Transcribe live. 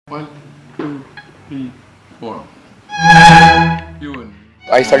3, 4. Yun.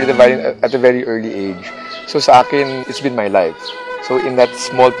 I started the violin at a very early age. So sa akin, it's been my life. So in that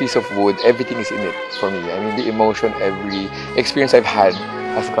small piece of wood, everything is in it for me. I mean, the emotion, every experience I've had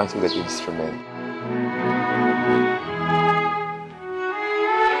has gone through that instrument.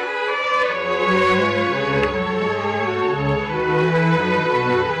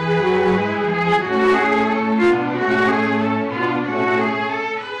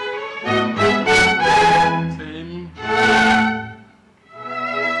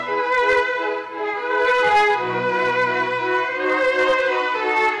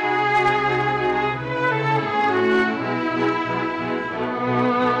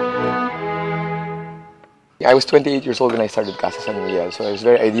 I was 28 years old when I started Casa San Miguel, so I was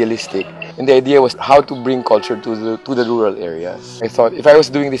very idealistic. And the idea was how to bring culture to the rural areas. I thought if I was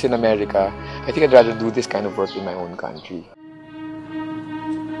doing this in America, I think I'd rather do this kind of work in my own country.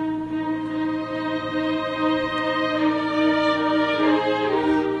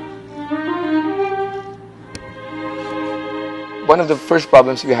 One of the first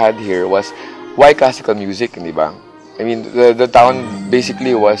problems we had here was, why classical music, di ba? I mean, the town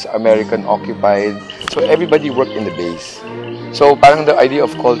basically was American occupied, so everybody worked in the base. So parang the idea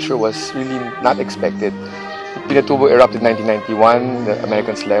of culture was really not expected. Pinatubo erupted in 1991, the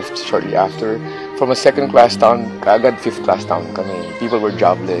Americans left shortly after. From a second-class town, kaagad fifth-class town kami. People were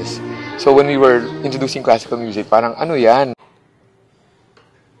jobless. So when we were introducing classical music, parang ano yan?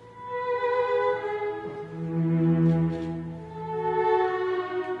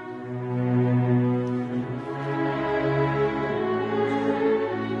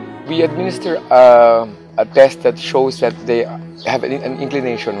 We administer a test that shows that they have an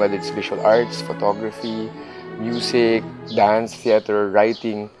inclination, whether it's visual arts, photography, music, dance, theater,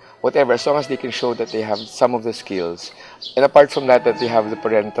 writing, whatever, as long as they can show that they have some of the skills. And apart from that, that they have the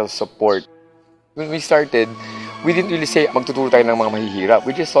parental support. When we started, we didn't really say, magtuturo tayo ng mga mahihirap.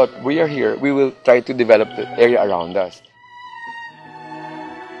 We just thought, we are here, we will try to develop the area around us.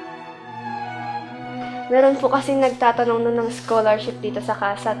 Meron po kasi nagtatanong nun ng scholarship dito sa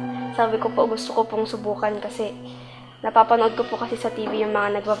Casa. Sabi ko po, gusto ko pong subukan kasi napapanood ko po kasi sa TV yung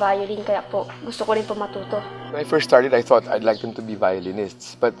mga nagva-violin, kaya po gusto ko rin po matuto. When I first started, I thought I'd like them to be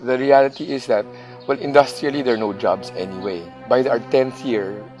violinists. But the reality is that, well, industrially, there are no jobs anyway. By our 10th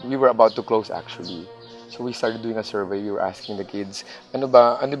year, we were about to close actually. So we started doing a survey. We were asking the kids, ano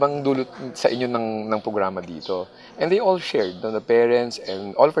bang dulot sa inyo ng programa dito? And they all shared. The parents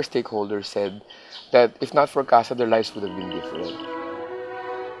and all of our stakeholders said that if not for Casa, their lives would have been different.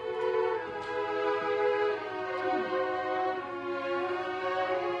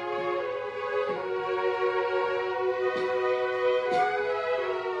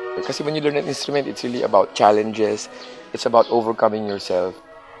 Kasi when you learn an instrument, it's really about challenges. It's about overcoming yourself.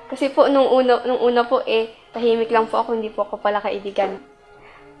 Kasi po, nung una po tahimik lang po ako, hindi po ako pala kaibigan.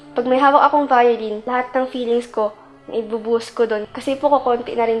 Pag may hawak akong violin, lahat ng feelings ko, ibubuhos ko doon. Kasi po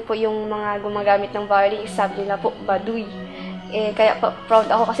kukunti na rin po yung mga gumagamit ng violin, sabi nila po, baduy. Kaya po, proud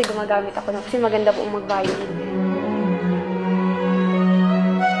ako kasi gumagamit ako kasi maganda po mag-violin.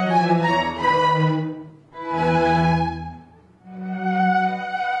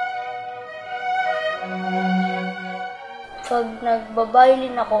 Pag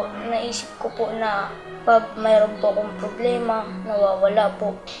nagbabiolin ako, naisip ko po na pag mayroon po akong problema, nawawala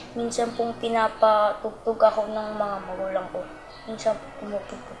po. Minsan pong pinapatugtog ako ng mga magulang ko. Minsan po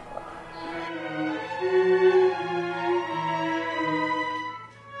tumutugtog po.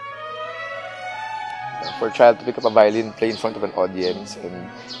 For a child to pick up a violin, play in front of an audience and,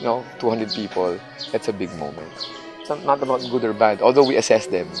 200 people, that's a big moment. It's not about good or bad, although we assess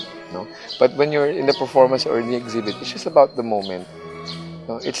them, But when you're in the performance or in the exhibit, it's just about the moment.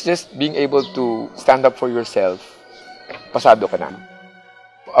 It's just being able to stand up for yourself. Pasado ka na.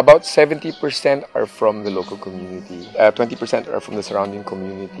 About 70% are from the local community. 20% are from the surrounding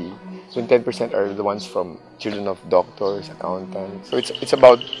community. And 10% are the ones from children of doctors, accountants. So it's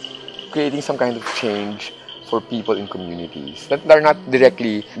about creating some kind of change for people in communities that are not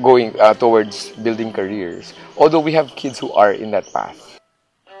directly going towards building careers, although we have kids who are in that path.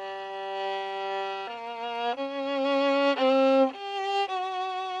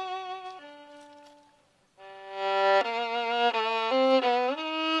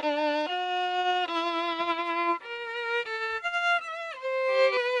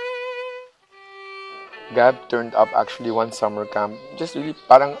 Gab turned up actually one summer camp, just really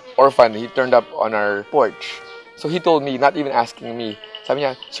parang orphan. He turned up on our porch. So he told me, not even asking me, sabi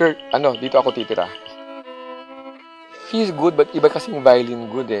niya, "Sir, dito ako titira." He's good, but iba kasing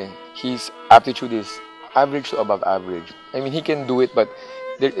violin good eh. His aptitude is average to above average. I mean, he can do it, but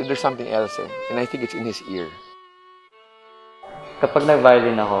there's something else and I think it's in his ear. Kapag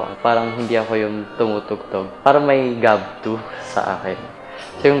nag-violin ako, parang hindi ako yung tumutugtog. Parang may gabto sa akin.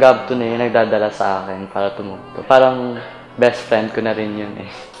 So yung gabto na yun, nagdadala sa akin para tumugtog. Parang best friend ko na rin yun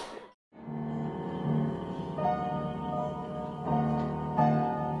eh.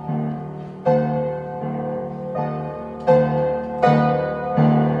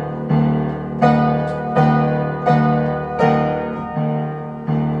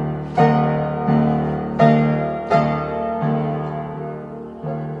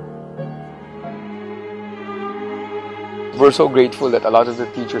 We're so grateful that a lot of the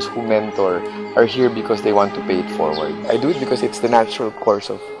teachers who mentor are here because they want to pay it forward. I do it because it's the natural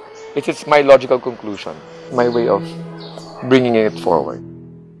course of, it's my logical conclusion, my way of bringing it forward.